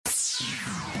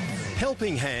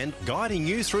Helping Hand, guiding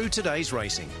you through today's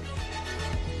racing.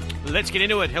 Let's get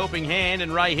into it. Helping Hand,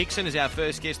 and Ray Hickson is our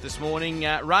first guest this morning.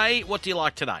 Ray, what do you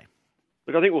like today?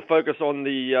 Look, I think we'll focus on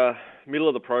the middle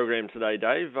of the program today,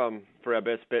 Dave, for our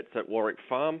best bets at Warwick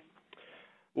Farm.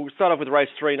 We'll start off with race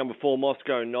 3, number 4,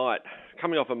 Moscow Night.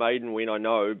 Coming off a maiden win, I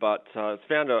know, but it's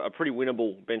found a pretty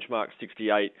winnable benchmark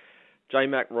 68.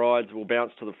 J-Mac rides will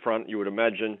bounce to the front, you would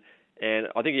imagine, and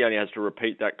I think he only has to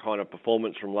repeat that kind of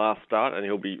performance from last start, and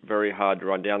he'll be very hard to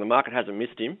run down. The market hasn't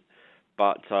missed him,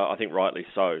 but I think rightly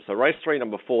so. So race 3,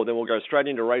 number 4, then we'll go straight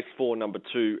into race 4, number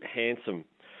 2, Handsome,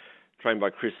 trained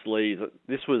by Chris Lee.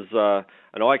 This was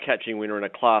an eye-catching winner in a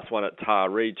Class 1 at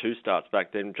Taree, 2 starts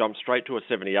back then, jumped straight to a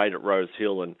 78 at Rose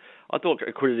Hill, and I thought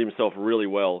acquitted himself really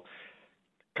well.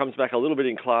 Comes back a little bit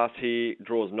in class here,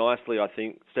 draws nicely, I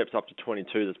think, steps up to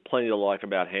 22. There's plenty to like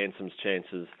about Handsome's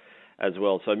chances as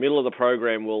well. So middle of the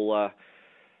program, we'll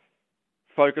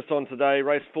focus on today.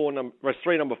 Race 3,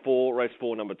 number 4, race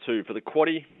 4, number 2. For the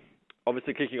quaddie,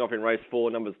 obviously kicking off in race 4,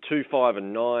 numbers 2, 5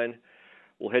 and 9.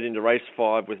 We'll head into race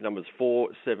 5 with numbers 4,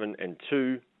 7 and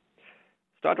 2.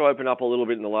 Start to open up a little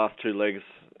bit in the last 2 legs.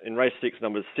 In race 6,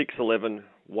 numbers 6, 11,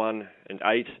 1 and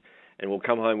 8. And we'll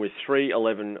come home with 3,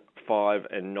 11, 5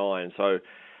 and 9. So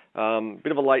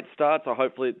bit of a late start, so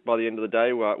hopefully by the end of the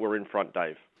day we're in front,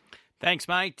 Dave. Thanks,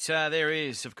 mate. There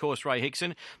is, of course, Ray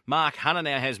Hickson. Mark Hunter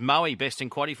now has Moe best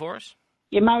in quaddie for us.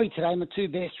 Yeah, Moe today, my 2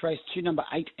 best, race 2, number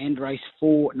 8, and race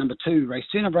 4, number 2. Race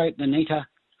 2, number 8, Nanita.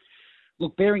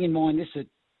 Look, bearing in mind this is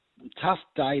a tough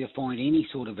day to find any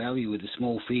sort of value with the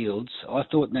small fields, I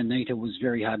thought Nanita was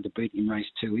very hard to beat in race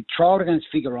 2. He trialled against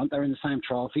Figurant. They were in the same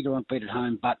trial. Figurant beat at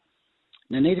home, but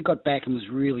Nanita got back and was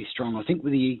really strong. I think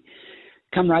with the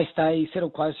come race day, he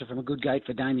settled closer from a good gate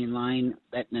for Damien Lane,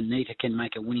 that Nanita can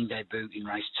make a winning debut in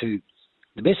race 2.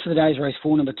 The best for the day is race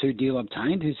 4, number 2, Deal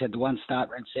Obtained, who's had the 1 start,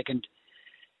 ran second,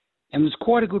 and was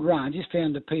quite a good run. Just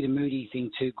found the Peter Moody thing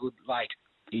too good late.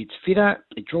 It's fitter,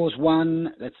 it draws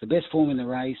 1, that's the best form in the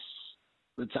race.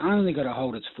 It's only got to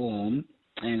hold its form,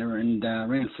 and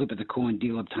around flip of the coin,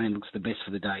 Deal Obtained looks the best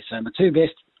for the day. So my 2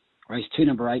 best, race 2,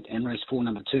 number 8, and race 4,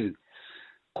 number 2.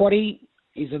 Quaddie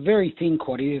is a very thin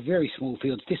quaddie, a very small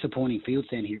fields, disappointing fields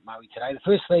down here at Moe today. The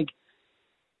first leg,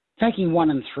 taking 1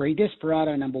 and 3,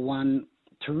 Desperado number 1,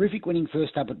 terrific winning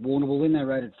first up at Warrnambool when they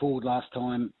rode it forward last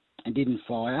time and didn't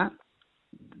fire.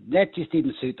 That just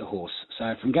didn't suit the horse.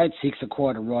 So from gate 6, a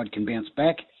quieter ride can bounce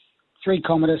back. 3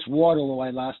 Commodus, wide all the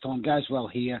way last time, goes well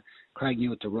here. Craig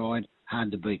knew it to ride,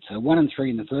 hard to beat. So 1 and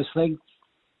 3 in the first leg.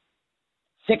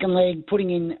 Second leg, putting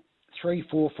in 3,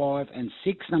 4, 5 and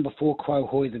 6. Number 4, Quo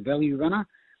Hoy, the value runner.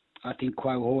 I think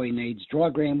Quo Hoy needs dry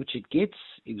ground, which it gets.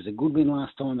 It was a good win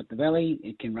last time at the Valley.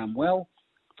 It can run well.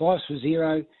 5 for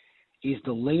 0 is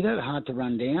the leader, hard to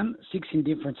run down. 6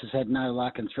 Indifference has had no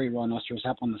luck, and 3 Rhinoceros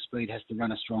up on the speed has to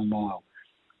run a strong mile.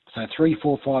 So 3,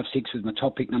 4, 5, 6 with my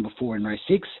top pick, number 4 in race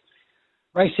 6.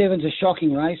 Race 7's a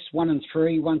shocking race. 1 and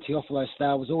 3. 1 Teofilo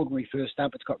Star was ordinary first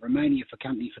up. It's got Romania for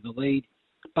company for the lead.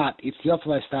 But if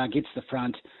Teofilo Star gets the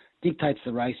front, dictates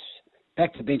the race,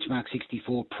 back to benchmark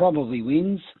 64, probably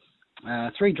wins.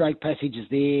 3 Drake Passage is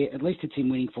there. At least it's in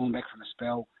winning form back from a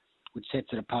spell, which sets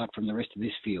it apart from the rest of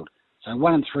this field. So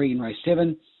 1 and 3 in race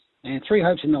 7. And 3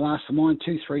 hopes in the last for mine,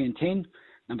 2, 3 and 10.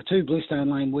 Number 2,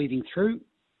 Bluestone Lane weaving through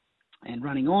and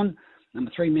running on.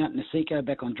 Number 3, Mountain Asico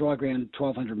back on dry ground,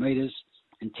 1,200 metres.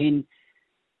 And 10,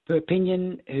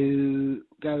 Perpignan, who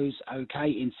goes okay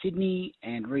in Sydney,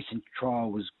 and recent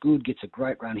trial was good, gets a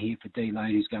great run here for D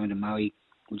Lane, who's going to Moe,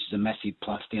 which is a massive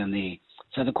plus down there.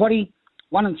 So the quaddie,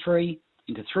 1 and 3,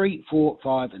 into 3, 4,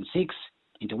 5 and 6,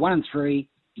 into 1 and 3,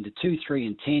 into 2, 3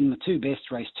 and 10. The 2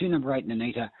 best, race 2, number 8,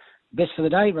 Nanita. Best for the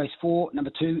day, race 4,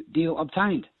 number 2, Deal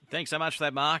Obtained. Thanks so much for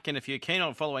that, Mark. And if you're keen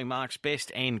on following Mark's best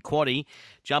and quaddie,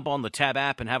 jump on the Tab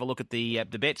app and have a look at the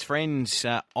Bets Friends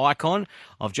icon.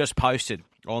 I've just posted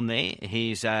on there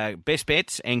his best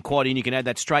bets and quaddie, and you can add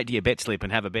that straight to your bet slip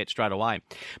and have a bet straight away.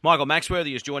 Michael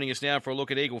Maxworthy is joining us now for a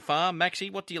look at Eagle Farm. Maxie,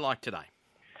 what do you like today?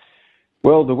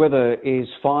 Well, the weather is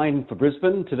fine for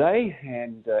Brisbane today,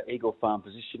 and Eagle Farm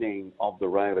positioning of the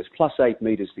rail is plus 8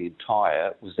 metres the entire.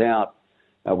 It was out.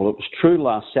 It was true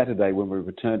last Saturday when we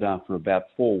returned after about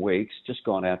 4 weeks, just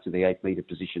gone out to the 8-metre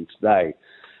position today.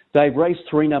 Dave, race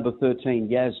 3, number 13,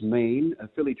 Yasmin, a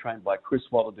filly trained by Chris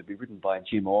Waller to be ridden by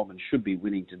Jim Orman, should be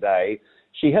winning today.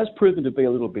 She has proven to be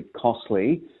a little bit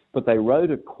costly, but they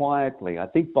rode her quietly, I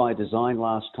think by design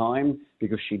last time,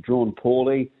 because she'd drawn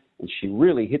poorly and she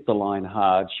really hit the line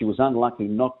hard. She was unlucky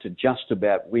not to just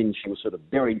about win. She was sort of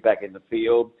buried back in the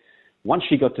field. Once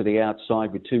she got to the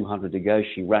outside with 200 to go,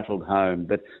 she rattled home.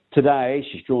 But today,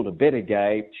 she's drawn a better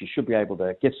gate. She should be able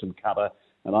to get some cover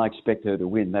and I expect her to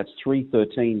win. That's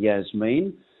 3:13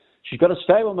 Yasmin. She's got a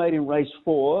stablemate in race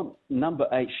 4, number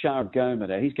 8, Shah Goma.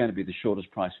 Now, he's going to be the shortest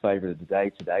price favourite of the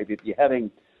day today. But if you're having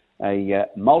a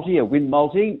win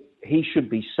multi, he should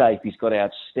be safe. He's got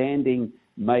outstanding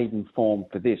maiden form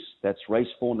for this. That's race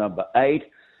 4, number 8.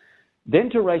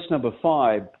 Then to race number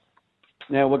 5.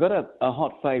 Now, we've got a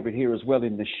hot favourite here as well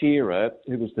in the Shearer,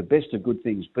 who was the best of good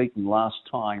things beaten last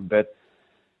time, but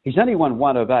he's only won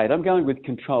 1 of 8. I'm going with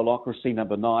Controlocracy,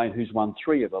 number 9, who's won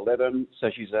 3 of 11. So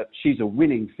she's a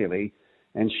winning filly,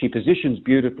 and she positions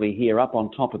beautifully here up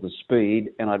on top of the speed.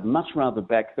 And I'd much rather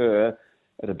back her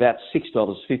at about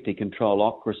 $6.50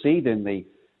 Controlocracy than the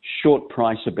short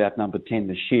price about number 10,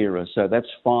 the Shearer. So that's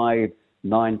 5-9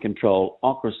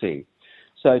 Controlocracy.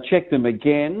 So check them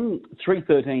again.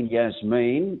 3:13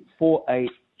 Yasmin, 4-8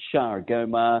 Shah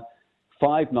Goma,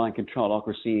 5-9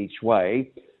 Controlocracy each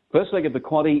way. First leg of the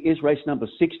quaddie is race number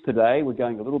 6 today. We're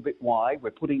going a little bit wide.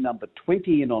 We're putting number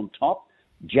 20 in on top,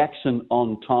 Jackson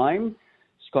On Time,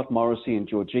 Scott Morrissey and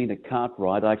Georgina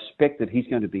Cartwright. I expect that he's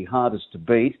going to be hardest to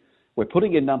beat. We're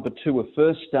putting in number 2, a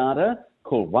first starter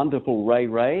called Wonderful Ray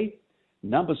Ray,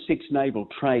 number 6, Naval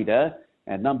Trader,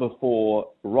 and number 4,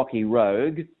 Rocky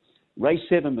Rogue. Race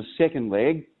 7, the second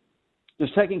leg.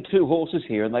 Just taking 2 horses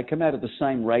here, and they come out of the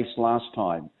same race last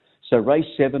time. So race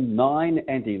 7, 9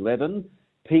 and 11,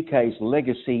 PK's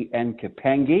Legacy and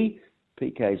Kapangi.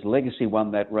 PK's Legacy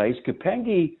won that race.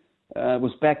 Kapangi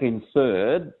was back in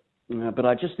third, but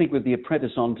I just think with the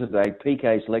apprentice on today,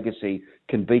 PK's Legacy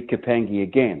can beat Kapangi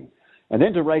again. And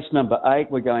then to race number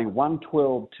 8, we're going 1,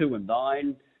 12, 2 and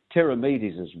 9.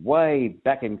 Teramides is way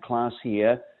back in class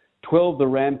here. 12, The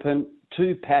Rampant,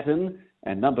 2, Pattern,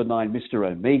 and number 9, Mr.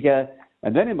 Omega.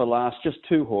 And then in the last, just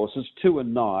 2 horses, 2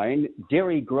 and 9,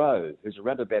 Derry Grove, who's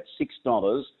around about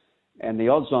 $6, and the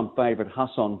odds-on favourite,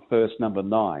 Hassan First, number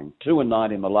 9. 2 and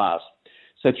 9 in the last.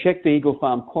 So check the Eagle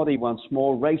Farm quaddie once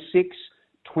more. Race 6,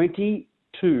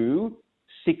 22,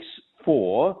 6,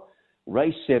 4.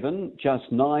 Race 7,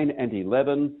 just 9 and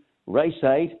 11. Race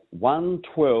 8, 1,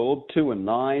 12, 2 and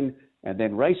 9. And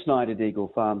then race 9 at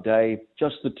Eagle Farm Day,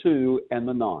 just the 2 and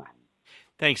the 9.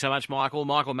 Thanks so much, Michael.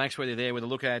 Michael Maxworthy there with a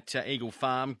look at Eagle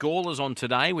Farm. Gawler's on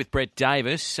today with Brett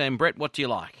Davis. And Brett, what do you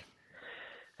like?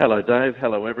 Hello, Dave.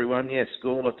 Hello, everyone. Yes,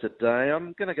 Gawler today.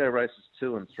 I'm going to go races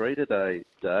 2 and 3 today,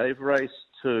 Dave. Race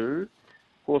 2,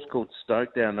 horse called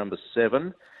Stoke Down, number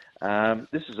 7.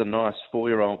 This is a nice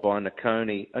 4-year-old by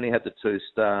Nakoni. Only had the 2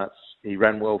 starts. He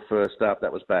ran well first up.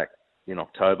 That was back in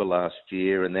October last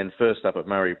year. And then first up at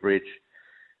Murray Bridge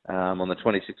on the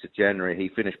 26th of January, he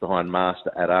finished behind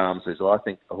Master at Arms. There's, I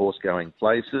think, a horse going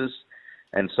places.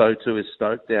 And so too is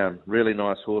Stoke Down. Really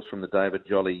nice horse from the David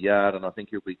Jolly Yard, and I think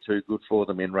he'll be too good for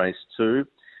them in race 2.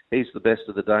 He's the best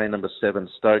of the day, number 7,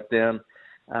 Stoke Down.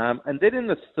 And then in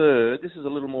the third, this is a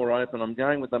little more open. I'm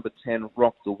going with number 10,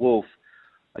 Rock the Wolf.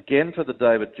 Again for the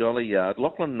David Jolly Yard.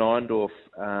 Lachlan Neindorf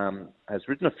has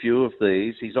ridden a few of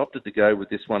these. He's opted to go with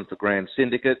this one for Grand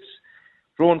Syndicates.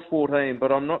 Drawn 14,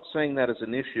 but I'm not seeing that as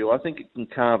an issue. I think it can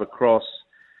carve across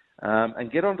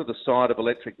and get onto the side of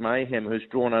Electric Mayhem, who's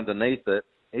drawn underneath it.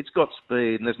 It's got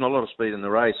speed, and there's not a lot of speed in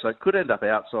the race, so it could end up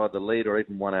outside the lead or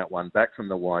even 1 out, 1 back from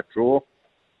the wide draw.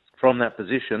 From that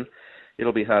position,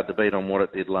 it'll be hard to beat on what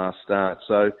it did last start.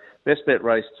 So best bet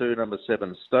race 2, number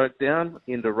 7, Stoke Down.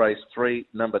 Into race 3,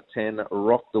 number 10,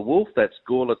 Rock the Wolf. That's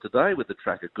Gawler today with the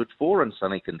track at good 4 and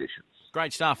sunny conditions.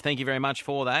 Great stuff. Thank you very much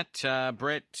for that,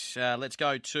 Brett. Let's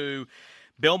go to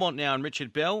Belmont now and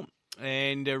Richard Bell.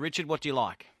 And Richard, what do you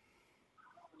like?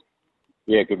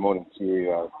 Yeah, good morning to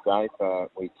you, Dave.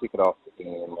 We kick it off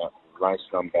in race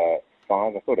number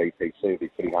 5. I thought EPC would be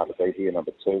pretty hard to beat here.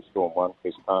 Number 2, Storm 1,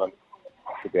 Chris Parnham.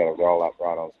 Should be able to roll up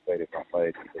right on speed if not lead.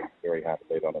 It'd be very hard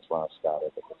to beat on its last start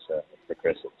if it's a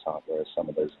progressive type, whereas some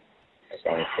of these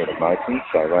are going through the motion.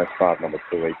 So race 5, number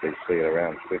 2, EPC at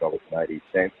around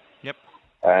 $2.80. Yep.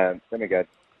 Then we go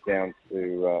down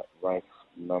to race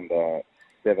number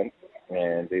 7.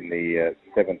 And in the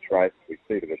 7th race, we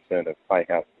see the return of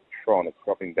Playhouse Tron. It's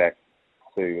dropping back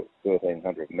to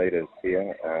 1,300 metres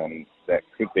here. That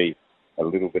could be a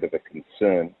little bit of a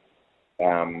concern.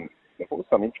 The horse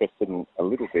I'm interested in a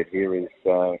little bit here is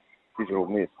Digital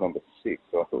Miss, number 6.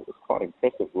 So I thought it was quite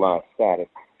impressive last start.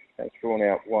 It's drawn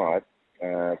out wide,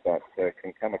 but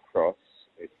can come across.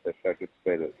 It showed good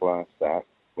speed at its last start,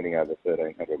 winning over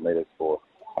 1,300 metres for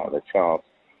the Charles.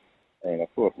 And I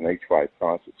thought an each-way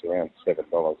price, it's around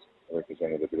 $7,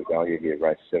 representing a bit of value here.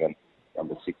 Race 7,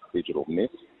 number 6, Digital Miss.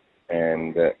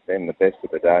 And then the best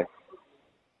of the day,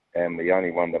 and the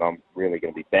only one that I'm really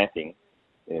going to be backing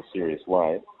in a serious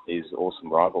way, is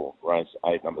Awesome Rival, race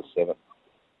 8, number 7.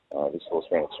 This horse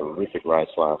ran a terrific race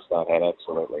last start, had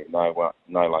absolutely no luck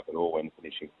at all when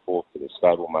finishing fourth to the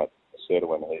stablemate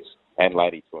Sertawin, and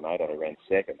Lady Tornado, who ran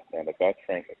second. Now, they both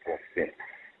ranked the fourth fifth.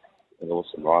 An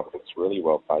awesome rival. It's really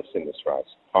well placed in this race.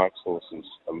 Pike's horse is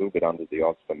a little bit under the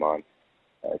odds for mine,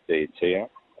 Diatia,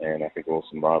 and I think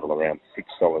Awesome Rival around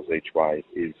 $6 each way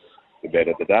is the bet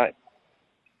of the day.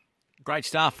 Great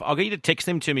stuff. I'll get you to text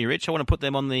them to me, Rich. I want to put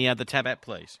them on the Tab app,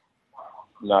 please.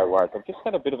 No worries. I've just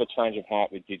had a bit of a change of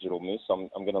heart with Digital Miss. I'm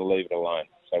going to leave it alone.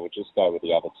 So we'll just go with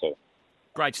the other two.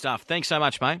 Great stuff. Thanks so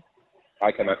much, mate.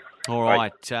 Okay, mate. All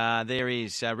right. There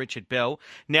is Richard Bell.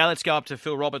 Now let's go up to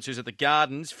Phil Roberts, who's at the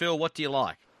Gardens. Phil, what do you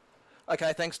like?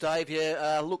 Okay, thanks, Dave.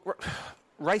 Yeah, look,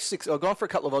 race 6, I've gone for a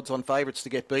couple of odds on favourites to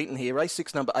get beaten here. Race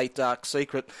 6, number 8, Dark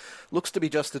Secret. Looks to be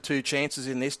just the two chances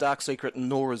in this, Dark Secret and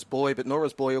Nora's Boy, but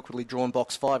Nora's Boy awkwardly drawn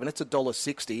box 5, and it's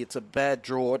 $1.60. It's a bad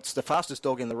draw. It's the fastest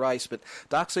dog in the race, but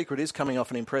Dark Secret is coming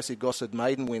off an impressive Gossard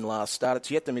maiden win last start.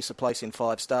 It's yet to miss a place in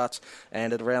 5 starts,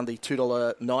 and at around the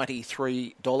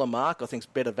 $2.93 mark, I think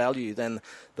it's better value than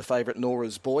the favourite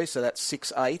Nora's Boy, so that's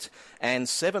 6-8, and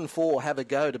 7-4 have a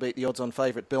go to beat the odds on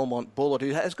favourite Belmont Bullet,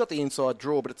 who has got the inside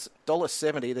draw, but it's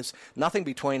 $1.70. There's nothing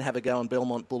between Have a Go and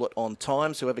Belmont Bullet on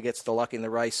times. Whoever gets the luck in the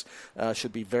race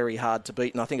should be very hard to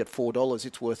beat, and I think at $4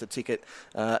 it's worth a ticket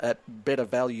at better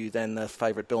value than the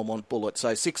favourite Belmont Bullet.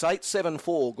 So 6-8,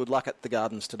 7-4, good luck at the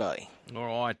Gardens today. All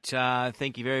right,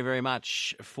 thank you very, very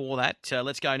much for that.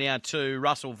 Let's go now to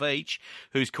Russell Veach,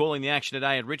 who's calling the action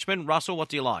today at Richmond. Russell, what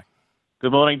do you like?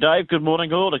 Good morning, Dave. Good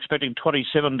morning, all. Expecting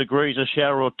 27 degrees, a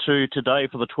shower or two today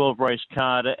for the 12-race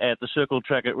card at the Circle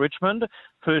Track at Richmond.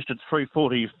 First at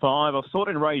 3:45. I thought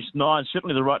in race 9,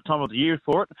 certainly the right time of the year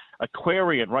for it.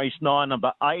 Aquarian, race 9,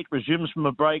 number 8, resumes from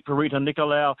a break for Rita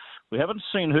Nicolau. We haven't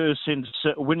seen her since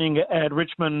winning at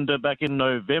Richmond back in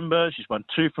November. She's won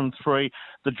 2 from 3.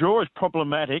 The draw is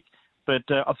problematic, but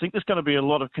I think there's going to be a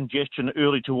lot of congestion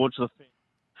early towards the fence.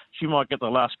 She might get the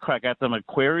last crack at them.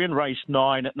 Aquarian, race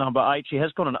 9 at number 8. She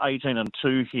has got an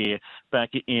 18-2 here back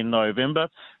in November.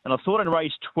 And I thought in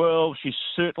race 12, she's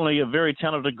certainly a very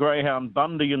talented greyhound,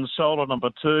 Bundy and Solar, number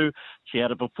 2. She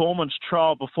had a performance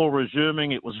trial before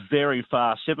resuming. It was very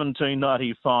fast,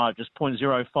 17.95, just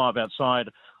 0.05 outside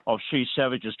of She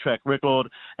Savage's track record,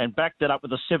 and backed that up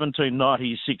with a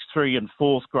 17.96.3 in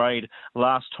 4th grade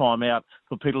last time out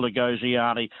for Peter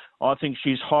Lugoziani. I think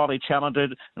she's highly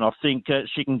talented, and I think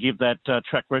she can give that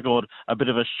track record a bit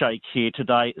of a shake here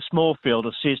today. Small field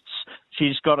assists.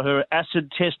 She's got her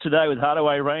acid test today with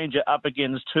Hardaway Ranger up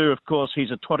against her. Of course, he's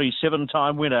a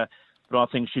 27-time winner, but I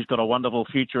think she's got a wonderful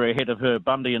future ahead of her.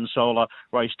 Bundy and Solar,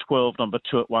 race 12, number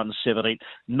 2 at 170.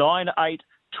 9-8.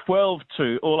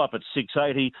 12-2, all up at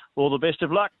 680. All the best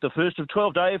of luck. The first of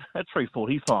 12, Dave, at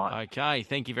 3:45. Okay,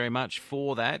 thank you very much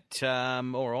for that.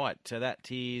 All right,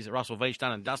 that is Russell Veach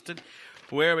done and dusted.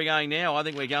 Where are we going now? I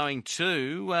think we're going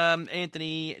to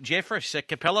Anthony Jeffress at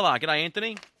Capella Bar. G'day,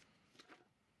 Anthony.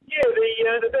 Yeah,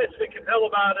 the best for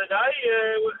Capella Bar today.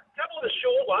 A couple of the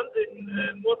short ones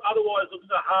in what otherwise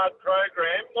looks a hard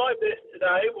program. My best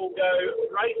today will go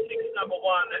race 6, number 1,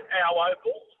 Our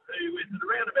Opals, who is at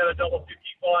around about $1.55,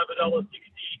 $1.60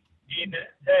 in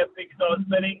tab fixed odds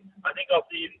betting. I think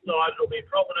off the inside it'll be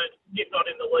prominent, if not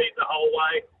in the lead the whole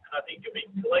way, and I think you'll be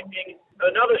collecting.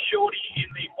 Another shorty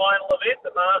in the final event,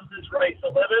 the Masters race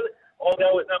 11, I'll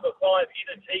go with number 5, In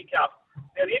a Teacup.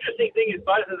 Now the interesting thing is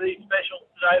both of these specials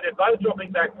today, they're both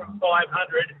dropping back from 500,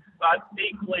 but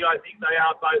equally I think they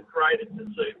are both graded to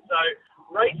suit. So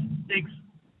race 6,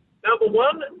 number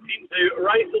 1 into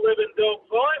race 11, dog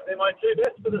 5. They're my 2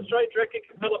 best for the straight track at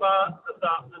Capella Bar this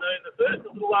afternoon. The first is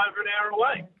a little over an hour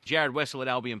away. Jared Wessel at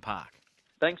Albion Park.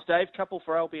 Thanks, Dave. Couple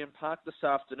for Albion Park this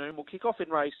afternoon. We'll kick off in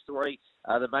race 3,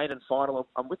 the maiden final.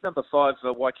 I'm with number 5,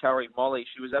 Waikari Molly.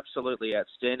 She was absolutely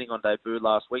outstanding on debut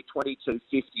last week,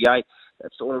 22.58.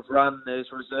 That sort of run is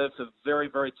reserved for very,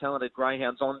 very talented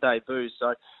greyhounds on debut.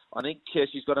 So I think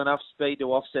she's got enough speed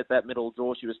to offset that middle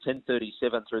draw. She was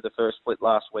 10.37 through the first split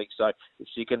last week. So if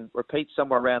she can repeat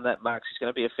somewhere around that mark, she's going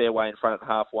to be a fair way in front at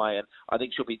halfway. And I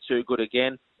think she'll be too good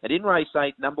again. And in race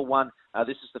 8, number 1,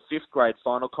 this is the 5th grade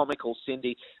final, Comical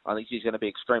Cindy. I think she's going to be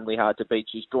extremely hard to beat.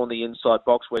 She's drawn the inside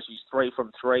box where she's 3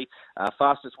 from 3.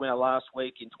 Fastest winner last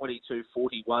week in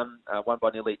 22.41, won by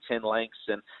nearly 10 lengths.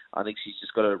 And I think she's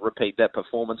just got to repeat that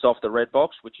performance off the red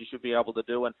box, which she should be able to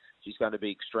do. And she's going to be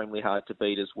extremely hard to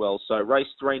beat as well. So race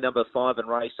 3, number 5, and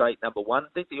race 8, number 1. I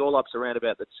think the all-up's around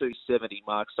about the 270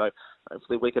 mark. So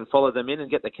hopefully we can follow them in and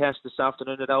get the cash this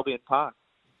afternoon at Albion Park.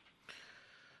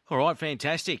 All right,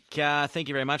 fantastic. Thank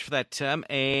you very much for that,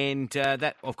 and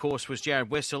that, of course, was Jared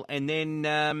Wessel. And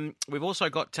then we've also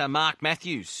got Mark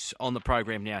Matthews on the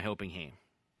program now helping him.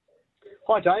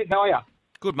 Hi, Dave. How are you?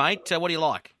 Good, mate. What do you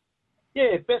like?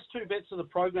 Yeah, best two bets of the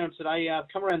program today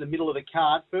come around the middle of the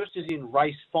card. First is in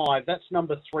race 5. That's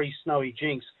number 3, Snowy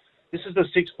Jinx. This is the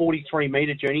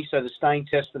 643-metre journey, so the staying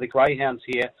test for the greyhounds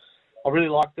here. I really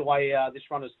like the way this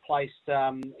runner's placed.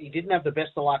 He didn't have the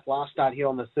best of luck last start here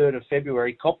on the 3rd of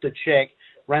February. Copped a check,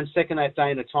 ran second that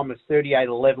day in a time of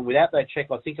 38.11. Without that check,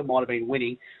 I think it might have been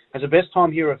winning. Has a best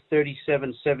time here of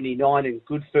 37.79 and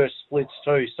good first splits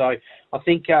too. So I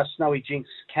think Snowy Jinx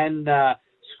can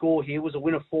score here. Was a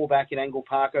winner 4 back in Angle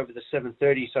Park over the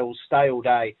 7:30, so will stay all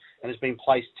day and has been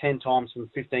placed 10 times from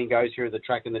 15 goes here at the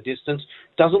track in the distance.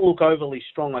 Doesn't look overly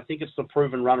strong. I think it's the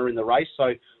proven runner in the race,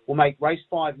 so we'll make race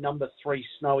 5, number 3,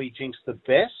 Snowy Jinx, the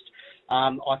best.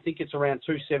 I think it's around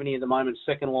 270 at the moment,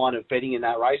 second line of betting in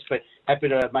that race, but happy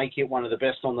to make it one of the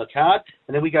best on the card.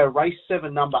 And then we go race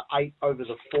 7, number 8, over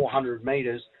the 400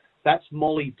 metres. That's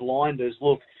Molly Blinders.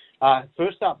 Look,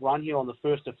 first up run here on the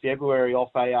 1st of February off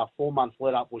a 4-month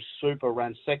let-up was super.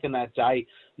 Ran second that day,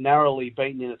 narrowly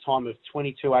beaten in a time of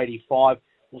 22.85.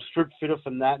 Will strip fitter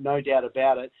from that, no doubt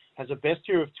about it. Has a best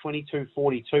year of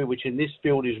 22.42, which in this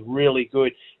field is really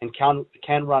good and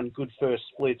can run good first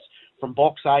splits. From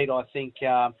box 8, I think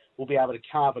we'll be able to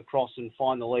carve across and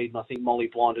find the lead, and I think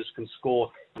Molly Blinders can score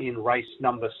in race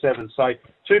number 7. So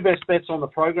 2 best bets on the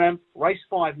program, race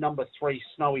 5, number 3,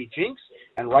 Snowy Jinx,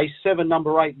 and race 7,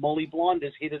 number 8, Molly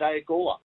Blinders, here today at Gawler.